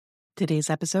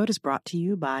Today's episode is brought to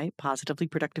you by Positively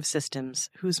Productive Systems,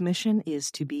 whose mission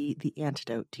is to be the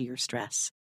antidote to your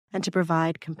stress and to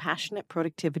provide compassionate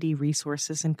productivity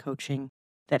resources and coaching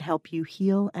that help you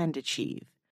heal and achieve.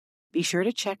 Be sure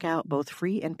to check out both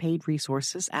free and paid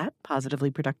resources at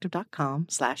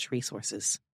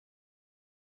positivelyproductive.com/resources.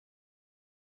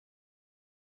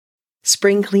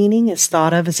 Spring cleaning is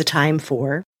thought of as a time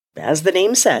for, as the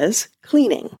name says,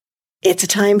 cleaning. It's a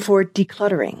time for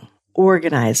decluttering,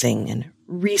 organizing, and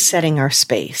resetting our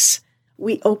space.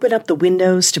 We open up the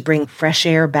windows to bring fresh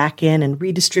air back in and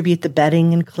redistribute the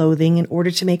bedding and clothing in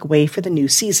order to make way for the new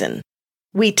season.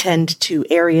 We tend to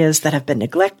areas that have been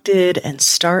neglected and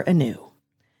start anew.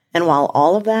 And while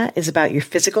all of that is about your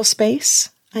physical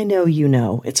space, I know you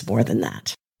know it's more than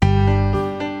that.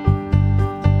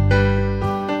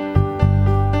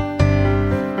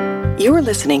 You're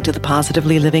listening to the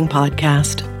Positively Living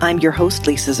Podcast. I'm your host,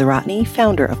 Lisa Zawrotny,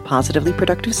 founder of Positively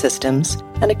Productive Systems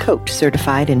and a coach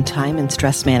certified in time and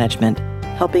stress management,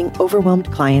 helping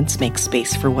overwhelmed clients make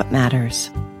space for what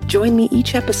matters. Join me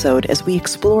each episode as we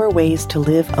explore ways to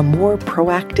live a more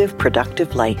proactive,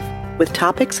 productive life with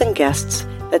topics and guests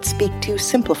that speak to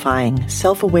simplifying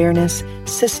self-awareness,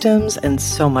 systems, and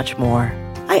so much more.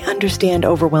 I understand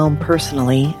overwhelm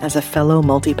personally as a fellow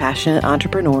multi-passionate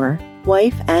entrepreneur,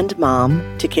 wife and mom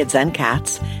to kids and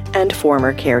cats, and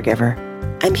former caregiver.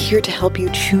 I'm here to help you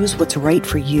choose what's right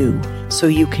for you so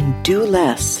you can do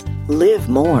less, live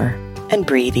more, and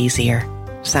breathe easier.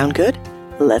 Sound good?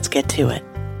 Let's get to it.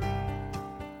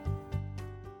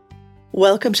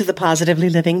 Welcome to the Positively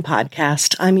Living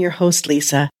Podcast. I'm your host,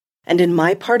 Lisa, and in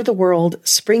my part of the world,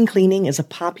 spring cleaning is a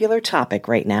popular topic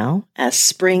right now as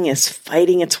spring is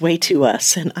fighting its way to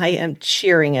us, and I am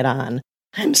cheering it on.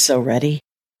 I'm so ready.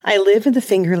 I live in the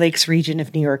Finger Lakes region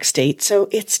of New York State, so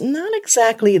it's not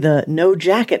exactly the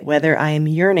no-jacket weather I am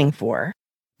yearning for,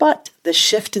 but the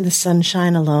shift in the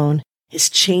sunshine alone is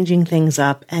changing things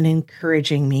up and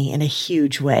encouraging me in a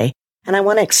huge way, and I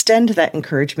want to extend that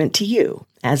encouragement to you,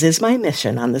 as is my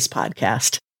mission on this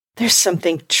podcast. There's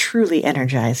something truly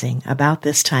energizing about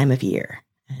this time of year,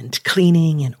 and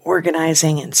cleaning and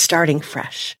organizing and starting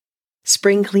fresh.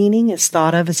 Spring cleaning is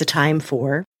thought of as a time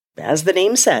for, as the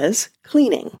name says,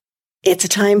 cleaning. It's a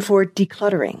time for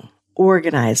decluttering,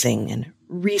 organizing, and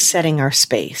resetting our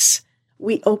space.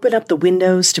 We open up the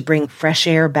windows to bring fresh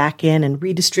air back in and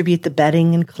redistribute the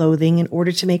bedding and clothing in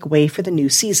order to make way for the new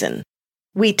season.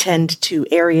 We tend to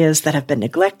areas that have been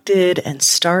neglected and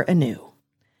start anew.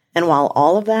 And while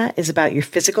all of that is about your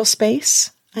physical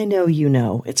space, I know you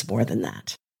know it's more than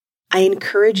that. I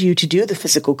encourage you to do the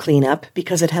physical cleanup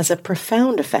because it has a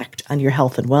profound effect on your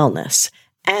health and wellness,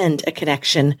 and a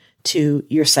connection to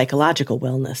your psychological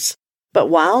wellness. But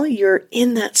while you're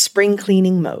in that spring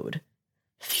cleaning mode,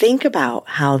 think about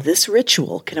how this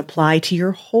ritual can apply to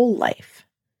your whole life,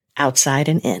 outside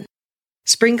and in.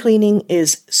 Spring cleaning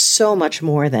is so much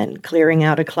more than clearing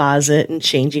out a closet and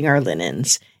changing our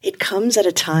linens. It comes at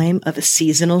a time of a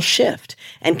seasonal shift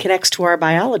and connects to our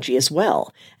biology as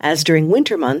well, as during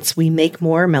winter months we make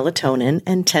more melatonin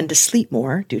and tend to sleep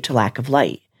more due to lack of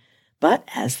light. But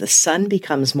as the sun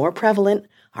becomes more prevalent,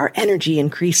 our energy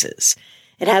increases.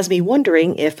 It has me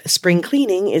wondering if spring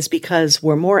cleaning is because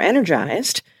we're more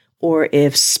energized, or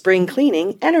if spring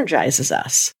cleaning energizes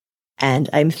us.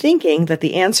 And I'm thinking that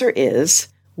the answer is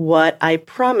what I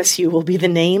promise you will be the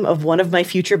name of one of my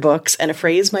future books and a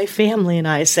phrase my family and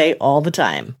I say all the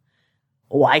time.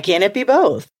 Why can't it be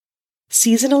both?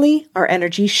 Seasonally, our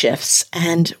energy shifts,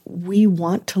 and we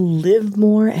want to live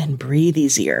more and breathe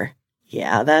easier.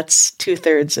 Yeah, that's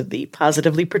 2/3 of the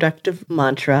Positively Productive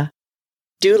mantra.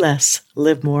 Do less,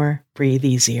 live more, breathe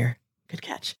easier. Good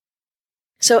catch.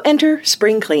 So enter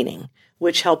spring cleaning,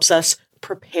 which helps us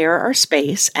prepare our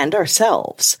space and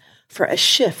ourselves for a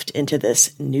shift into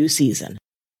this new season.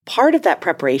 Part of that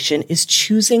preparation is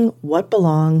choosing what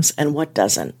belongs and what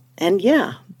doesn't. And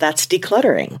yeah, that's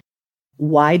decluttering.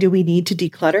 Why do we need to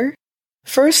declutter?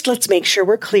 First, let's make sure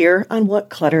we're clear on what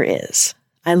clutter is.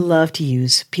 I love to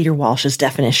use Peter Walsh's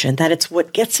definition that it's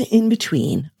what gets in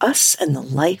between us and the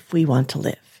life we want to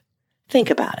live. Think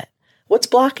about it. What's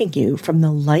blocking you from the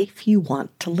life you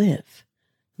want to live?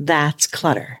 That's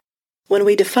clutter. When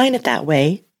we define it that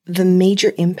way, the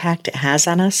major impact it has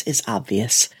on us is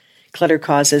obvious. Clutter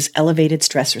causes elevated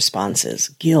stress responses,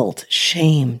 guilt,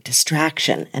 shame,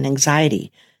 distraction, and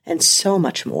anxiety, and so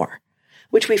much more,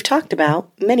 which we've talked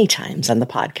about many times on the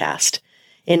podcast.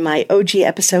 In my OG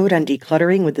episode on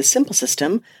decluttering with the Simple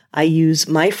System, I use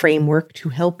my framework to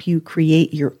help you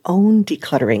create your own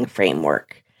decluttering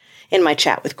framework. In my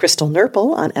chat with Crystal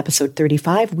Nurple on episode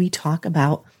 35, we talk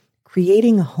about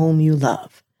creating a home you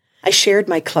love. I shared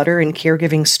my clutter and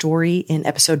caregiving story in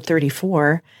episode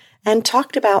 34 and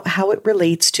talked about how it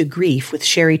relates to grief with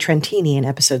Sherry Trentini in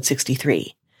episode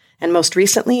 63. And most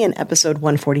recently in episode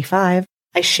 145,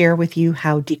 I share with you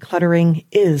how decluttering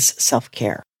is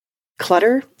self-care.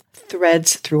 Clutter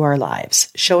threads through our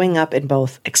lives, showing up in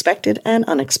both expected and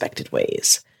unexpected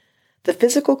ways. The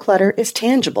physical clutter is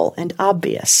tangible and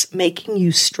obvious, making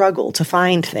you struggle to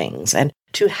find things and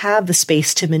to have the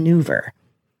space to maneuver.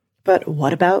 But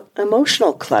what about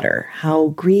emotional clutter? How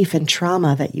grief and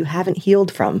trauma that you haven't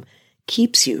healed from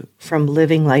keeps you from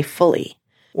living life fully?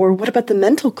 Or what about the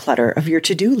mental clutter of your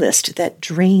to-do list that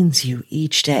drains you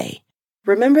each day?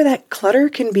 Remember that clutter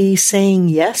can be saying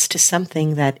yes to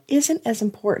something that isn't as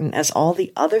important as all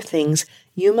the other things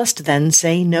you must then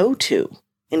say no to,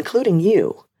 including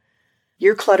you.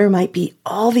 Your clutter might be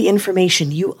all the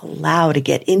information you allow to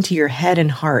get into your head and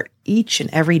heart each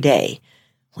and every day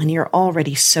when you're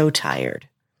already so tired.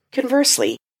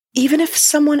 Conversely, even if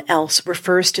someone else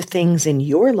refers to things in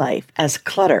your life as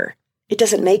clutter, it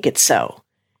doesn't make it so.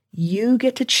 You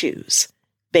get to choose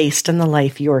based on the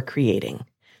life you're creating.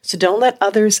 So don't let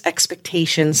others'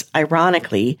 expectations,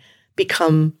 ironically,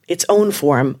 become its own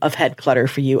form of head clutter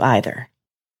for you either.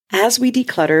 As we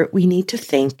declutter, we need to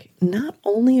think not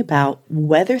only about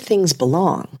whether things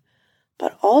belong,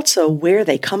 but also where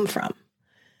they come from.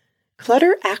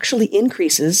 Clutter actually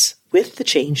increases with the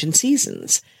change in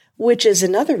seasons, which is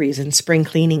another reason spring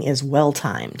cleaning is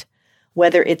well-timed.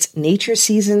 Whether it's nature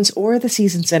seasons or the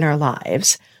seasons in our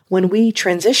lives, when we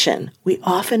transition, we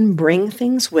often bring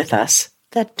things with us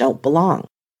that don't belong.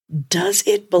 Does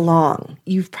it belong?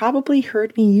 You've probably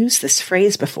heard me use this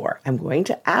phrase before. I'm going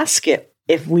to ask it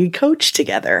if we coach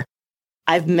together.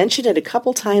 I've mentioned it a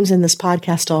couple times in this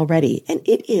podcast already, and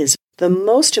it is the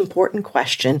most important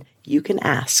question you can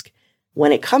ask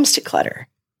when it comes to clutter.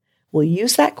 We'll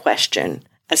use that question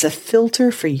as a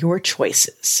filter for your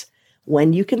choices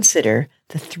when you consider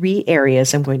the 3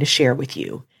 areas I'm going to share with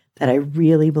you that I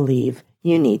really believe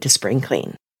you need to spring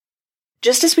clean.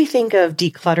 Just as we think of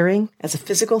decluttering as a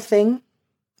physical thing,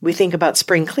 we think about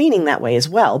spring cleaning that way as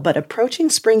well, but approaching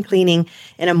spring cleaning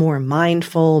in a more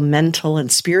mindful, mental,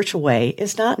 and spiritual way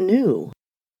is not new.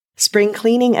 Spring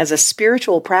cleaning as a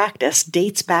spiritual practice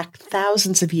dates back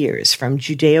thousands of years, from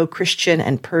Judeo-Christian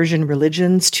and Persian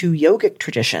religions to yogic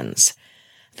traditions.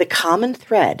 The common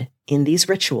thread in these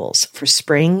rituals for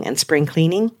spring and spring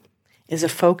cleaning is a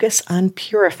focus on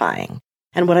purifying.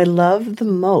 And what I love the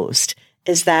most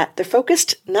is that they're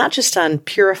focused not just on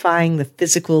purifying the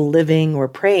physical living or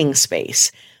praying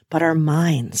space, but our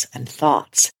minds and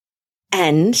thoughts.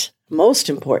 And most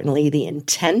importantly, the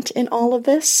intent in all of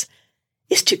this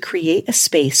is to create a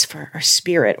space for our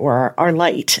spirit, or our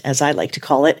light, as I like to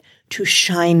call it, to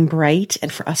shine bright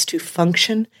and for us to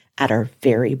function at our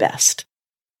very best.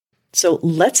 So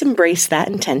let's embrace that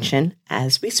intention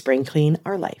as we spring clean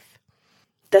our life.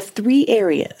 The 3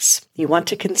 areas you want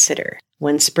to consider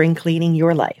when spring cleaning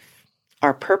your life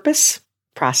are purpose,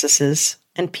 processes,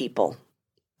 and people.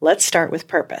 Let's start with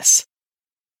purpose.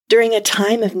 During a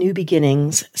time of new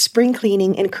beginnings, spring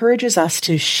cleaning encourages us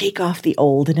to shake off the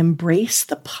old and embrace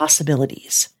the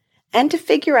possibilities, and to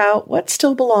figure out what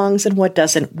still belongs and what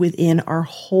doesn't within our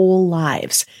whole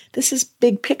lives. This is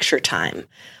big picture time.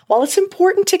 While it's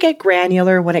important to get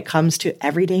granular when it comes to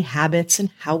everyday habits and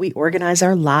how we organize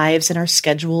our lives and our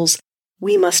schedules,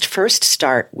 we must first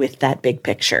start with that big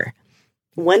picture.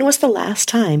 When was the last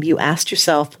time you asked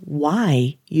yourself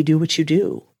why you do what you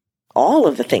do? All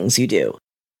of the things you do.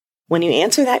 When you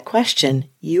answer that question,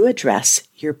 you address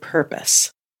your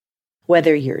purpose.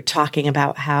 Whether you're talking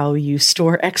about how you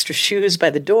store extra shoes by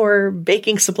the door,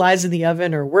 baking supplies in the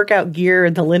oven, or workout gear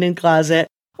in the linen closet,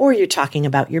 or you're talking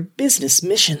about your business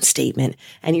mission statement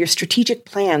and your strategic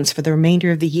plans for the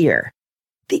remainder of the year,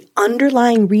 the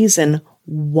underlying reason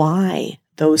why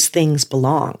those things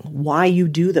belong, why you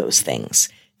do those things,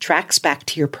 tracks back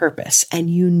to your purpose, and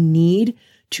you need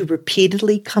to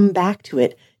repeatedly come back to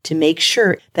it to make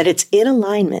sure that it's in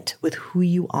alignment with who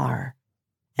you are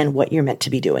and what you're meant to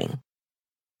be doing.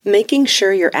 Making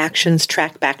sure your actions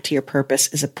track back to your purpose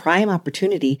is a prime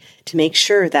opportunity to make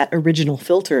sure that original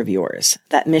filter of yours,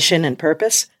 that mission and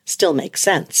purpose, still makes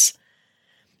sense.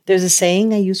 There's a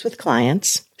saying I use with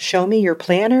clients: show me your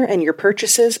planner and your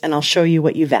purchases, and I'll show you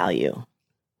what you value.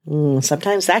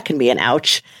 Sometimes that can be an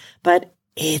ouch, but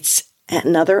it's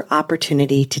another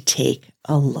opportunity to take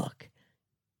a look.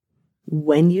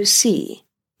 When you see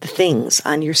the things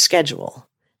on your schedule,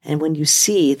 and when you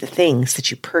see the things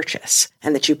that you purchase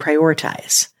and that you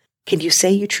prioritize, can you say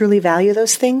you truly value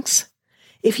those things?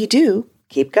 If you do,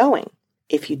 keep going.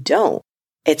 If you don't,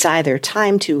 It's either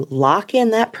time to lock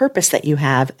in that purpose that you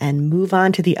have and move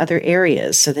on to the other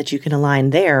areas so that you can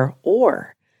align there,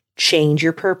 or change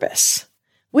your purpose,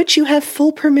 which you have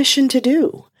full permission to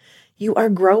do. You are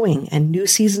growing, and new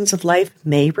seasons of life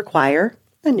may require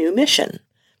a new mission.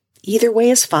 Either way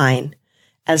is fine,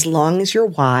 as long as your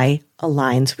why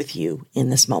aligns with you in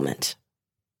this moment.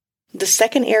 The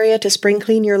second area to spring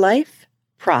clean your life: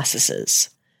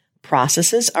 processes.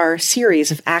 Processes are a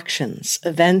series of actions,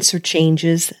 events, or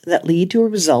changes that lead to a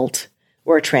result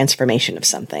or a transformation of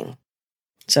something.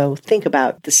 So think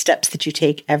about the steps that you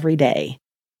take every day,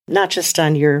 not just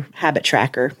on your habit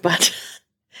tracker, but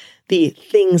the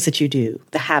things that you do,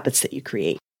 the habits that you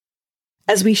create.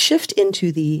 As we shift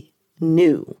into the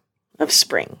new of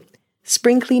spring,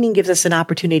 spring cleaning gives us an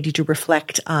opportunity to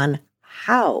reflect on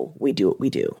how we do what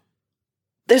we do.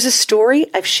 There's a story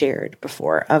I've shared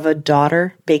before of a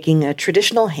daughter baking a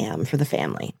traditional ham for the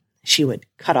family. She would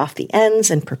cut off the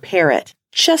ends and prepare it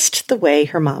just the way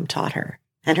her mom taught her.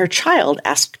 And her child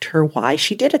asked her why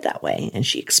she did it that way, and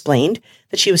she explained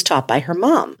that she was taught by her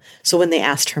mom. So when they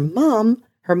asked her mom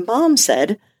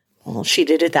said, well, she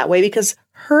did it that way because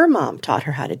her mom taught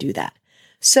her how to do that.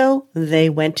 So they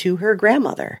went to her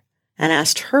grandmother and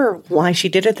asked her why she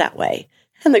did it that way.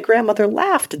 And the grandmother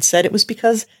laughed and said it was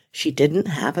because she didn't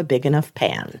have a big enough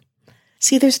pan.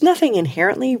 See, there's nothing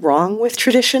inherently wrong with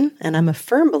tradition, and I'm a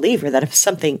firm believer that if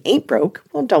something ain't broke,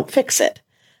 well, don't fix it.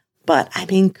 But I'm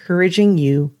encouraging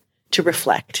you to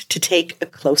reflect, to take a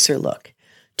closer look,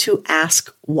 to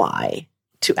ask why,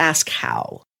 to ask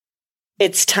how.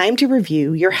 It's time to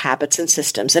review your habits and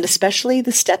systems, and especially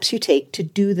the steps you take to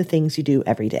do the things you do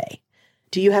every day.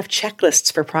 Do you have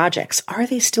checklists for projects? Are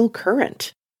they still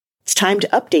current? It's time to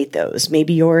update those,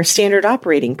 maybe your standard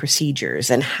operating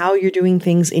procedures and how you're doing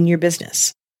things in your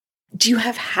business. Do you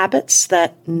have habits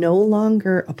that no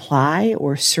longer apply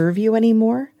or serve you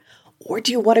anymore? Or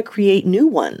do you want to create new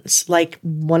ones? Like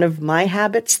one of my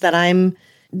habits that I'm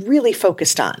really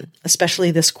focused on,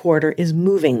 especially this quarter, is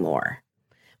moving more.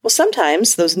 Well,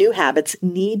 sometimes those new habits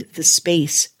need the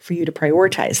space for you to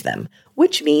prioritize them,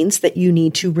 which means that you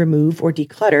need to remove or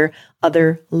declutter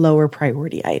other lower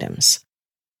priority items.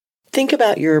 Think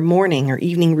about your morning or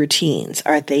evening routines.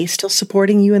 Are they still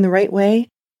supporting you in the right way?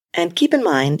 And keep in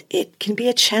mind, it can be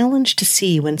a challenge to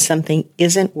see when something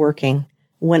isn't working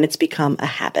when it's become a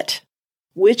habit,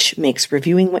 which makes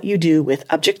reviewing what you do with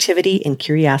objectivity and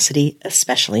curiosity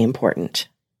especially important.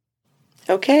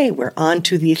 Okay, we're on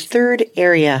to the third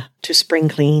area to spring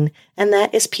clean, and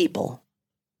that is people.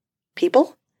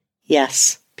 People?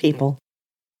 Yes, people.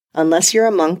 Unless you're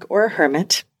a monk or a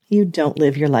hermit, you don't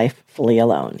live your life fully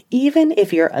alone, even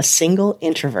if you're a single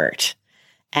introvert.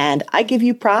 And I give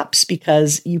you props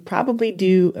because you probably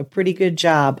do a pretty good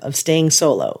job of staying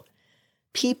solo.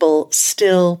 People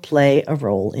still play a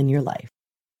role in your life.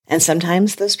 And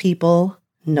sometimes those people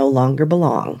no longer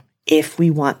belong if we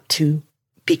want to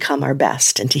become our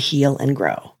best and to heal and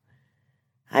grow.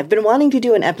 I've been wanting to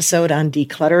do an episode on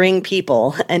decluttering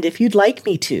people, and if you'd like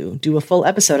me to do a full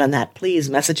episode on that, please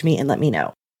message me and let me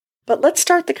know. But let's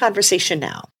start the conversation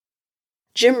now.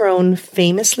 Jim Rohn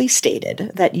famously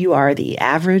stated that you are the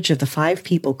average of the 5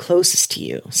 people closest to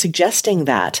you, suggesting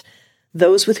that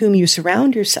those with whom you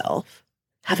surround yourself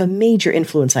have a major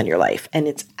influence on your life, and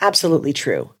it's absolutely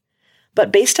true.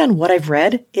 But based on what I've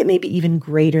read, it may be even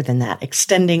greater than that,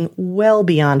 extending well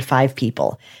beyond 5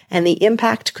 people, and the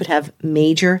impact could have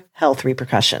major health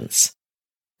repercussions.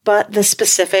 But the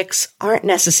specifics aren't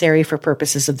necessary for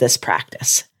purposes of this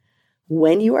practice.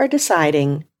 When you are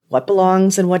deciding what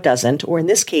belongs and what doesn't, or in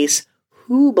this case,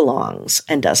 who belongs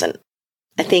and doesn't,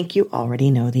 I think you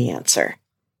already know the answer.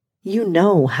 You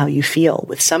know how you feel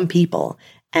with some people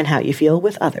and how you feel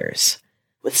with others.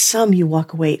 With some, you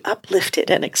walk away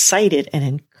uplifted and excited and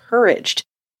encouraged.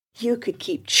 You could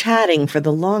keep chatting for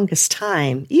the longest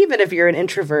time, even if you're an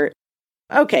introvert.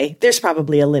 Okay, there's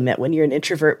probably a limit when you're an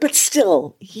introvert, but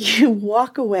still, you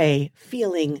walk away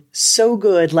feeling so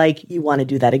good, like you want to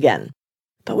do that again.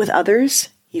 But with others,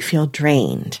 you feel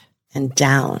drained and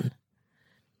down.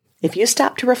 If you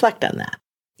stop to reflect on that,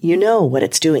 you know what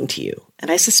it's doing to you. And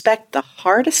I suspect the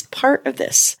hardest part of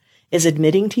this is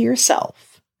admitting to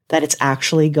yourself that it's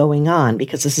actually going on,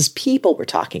 because this is people we're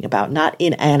talking about, not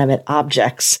inanimate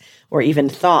objects or even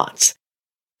thoughts.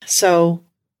 So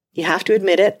you have to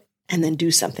admit it and then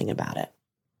do something about it.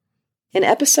 In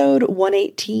episode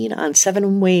 118 on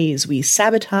 7 ways we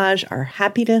sabotage our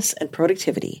happiness and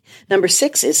productivity, number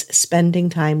 6 is spending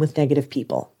time with negative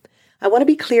people. I want to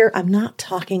be clear, I'm not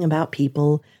talking about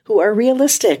people who are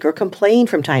realistic or complain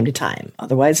from time to time,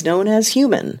 otherwise known as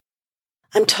human.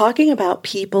 I'm talking about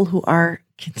people who are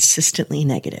consistently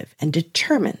negative and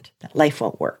determined that life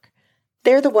won't work.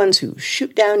 They're the ones who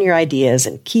shoot down your ideas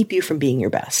and keep you from being your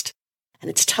best. And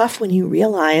it's tough when you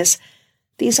realize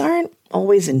these aren't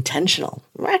always intentional.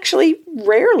 Actually,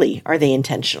 rarely are they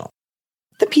intentional.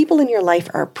 The people in your life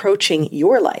are approaching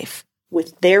your life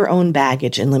with their own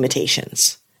baggage and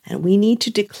limitations. And we need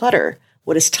to declutter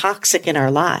what is toxic in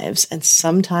our lives. And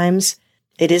sometimes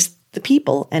it is the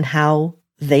people and how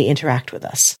they interact with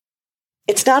us.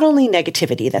 It's not only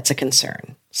negativity that's a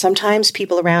concern. Sometimes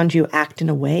people around you act in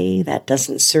a way that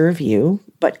doesn't serve you,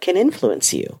 but can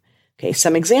influence you. Okay,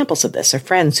 some examples of this are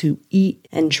friends who eat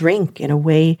and drink in a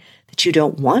way that you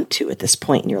don't want to at this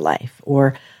point in your life,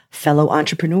 or fellow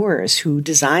entrepreneurs who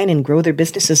design and grow their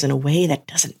businesses in a way that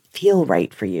doesn't feel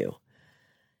right for you.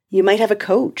 You might have a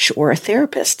coach or a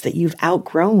therapist that you've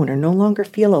outgrown or no longer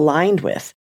feel aligned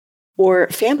with, or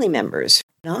family members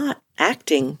not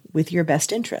acting with your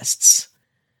best interests.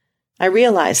 I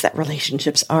realize that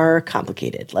relationships are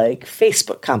complicated, like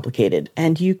Facebook complicated,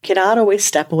 and you cannot always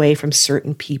step away from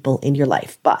certain people in your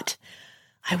life. But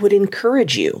I would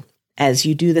encourage you, as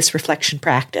you do this reflection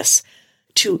practice,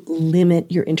 to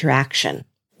limit your interaction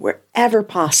wherever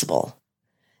possible,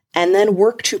 and then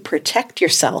work to protect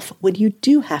yourself when you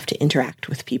do have to interact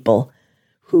with people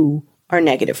who are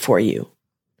negative for you.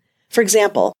 For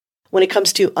example, when it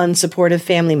comes to unsupportive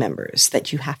family members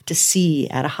that you have to see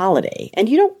at a holiday. And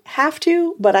you don't have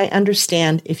to, but I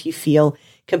understand if you feel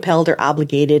compelled or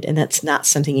obligated and that's not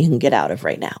something you can get out of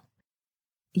right now.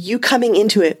 You coming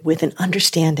into it with an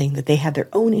understanding that they have their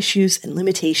own issues and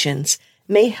limitations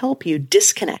may help you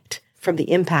disconnect from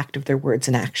the impact of their words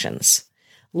and actions.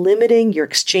 Limiting your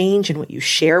exchange and what you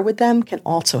share with them can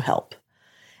also help.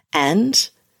 And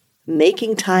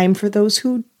making time for those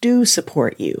who do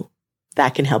support you.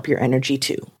 That can help your energy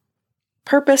too.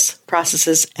 Purpose,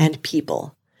 processes, and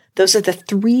people. Those are the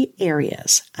 3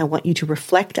 areas I want you to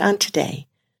reflect on today.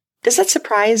 Does that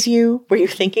surprise you? Were you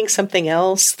thinking something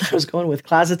else? I was going with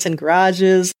closets and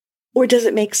garages. Or does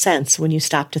it make sense when you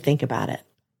stop to think about it?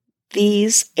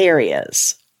 These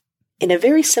areas, in a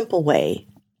very simple way,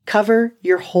 cover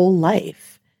your whole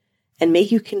life and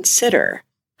make you consider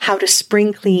how to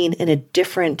spring clean in a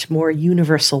different, more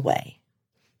universal way.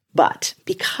 But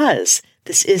because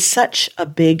this is such a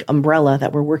big umbrella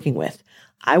that we're working with,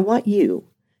 I want you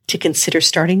to consider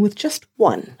starting with just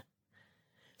one.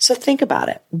 So think about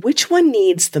it. Which one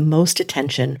needs the most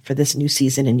attention for this new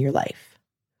season in your life?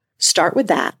 Start with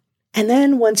that. And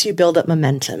then once you build up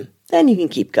momentum, then you can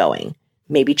keep going.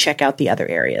 Maybe check out the other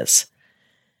areas.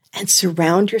 And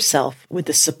surround yourself with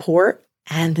the support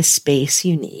and the space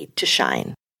you need to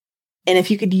shine. And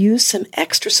if you could use some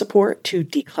extra support to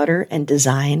declutter and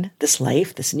design this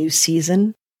life, this new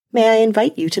season, may I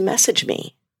invite you to message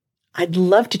me. I'd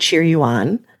love to cheer you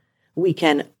on. We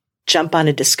can jump on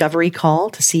a discovery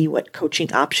call to see what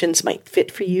coaching options might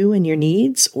fit for you and your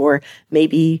needs, or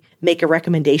maybe make a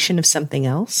recommendation of something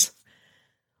else.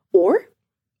 Or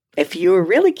if you're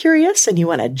really curious and you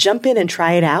want to jump in and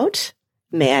try it out,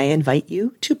 may I invite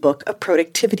you to book a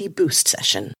productivity boost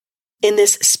session. In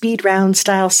this speed round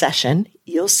style session,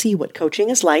 you'll see what coaching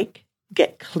is like,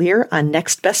 get clear on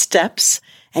next best steps,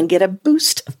 and get a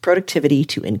boost of productivity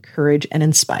to encourage and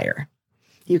inspire.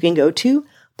 You can go to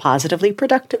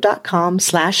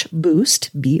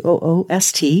positivelyproductive.com/boost,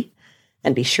 BOOST,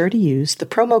 and be sure to use the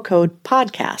promo code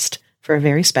podcast for a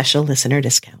very special listener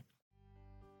discount.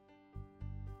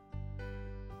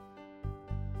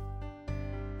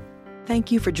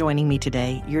 Thank you for joining me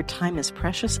today. Your time is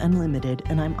precious and limited,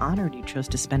 and I'm honored you chose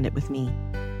to spend it with me.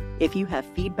 If you have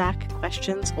feedback,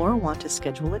 questions, or want to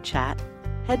schedule a chat,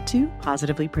 head to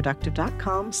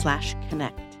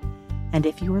positivelyproductive.com/connect. And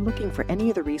if you are looking for any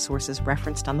of the resources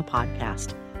referenced on the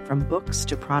podcast, from books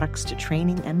to products to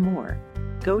training and more,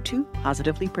 go to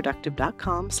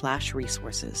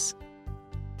positivelyproductive.com/resources.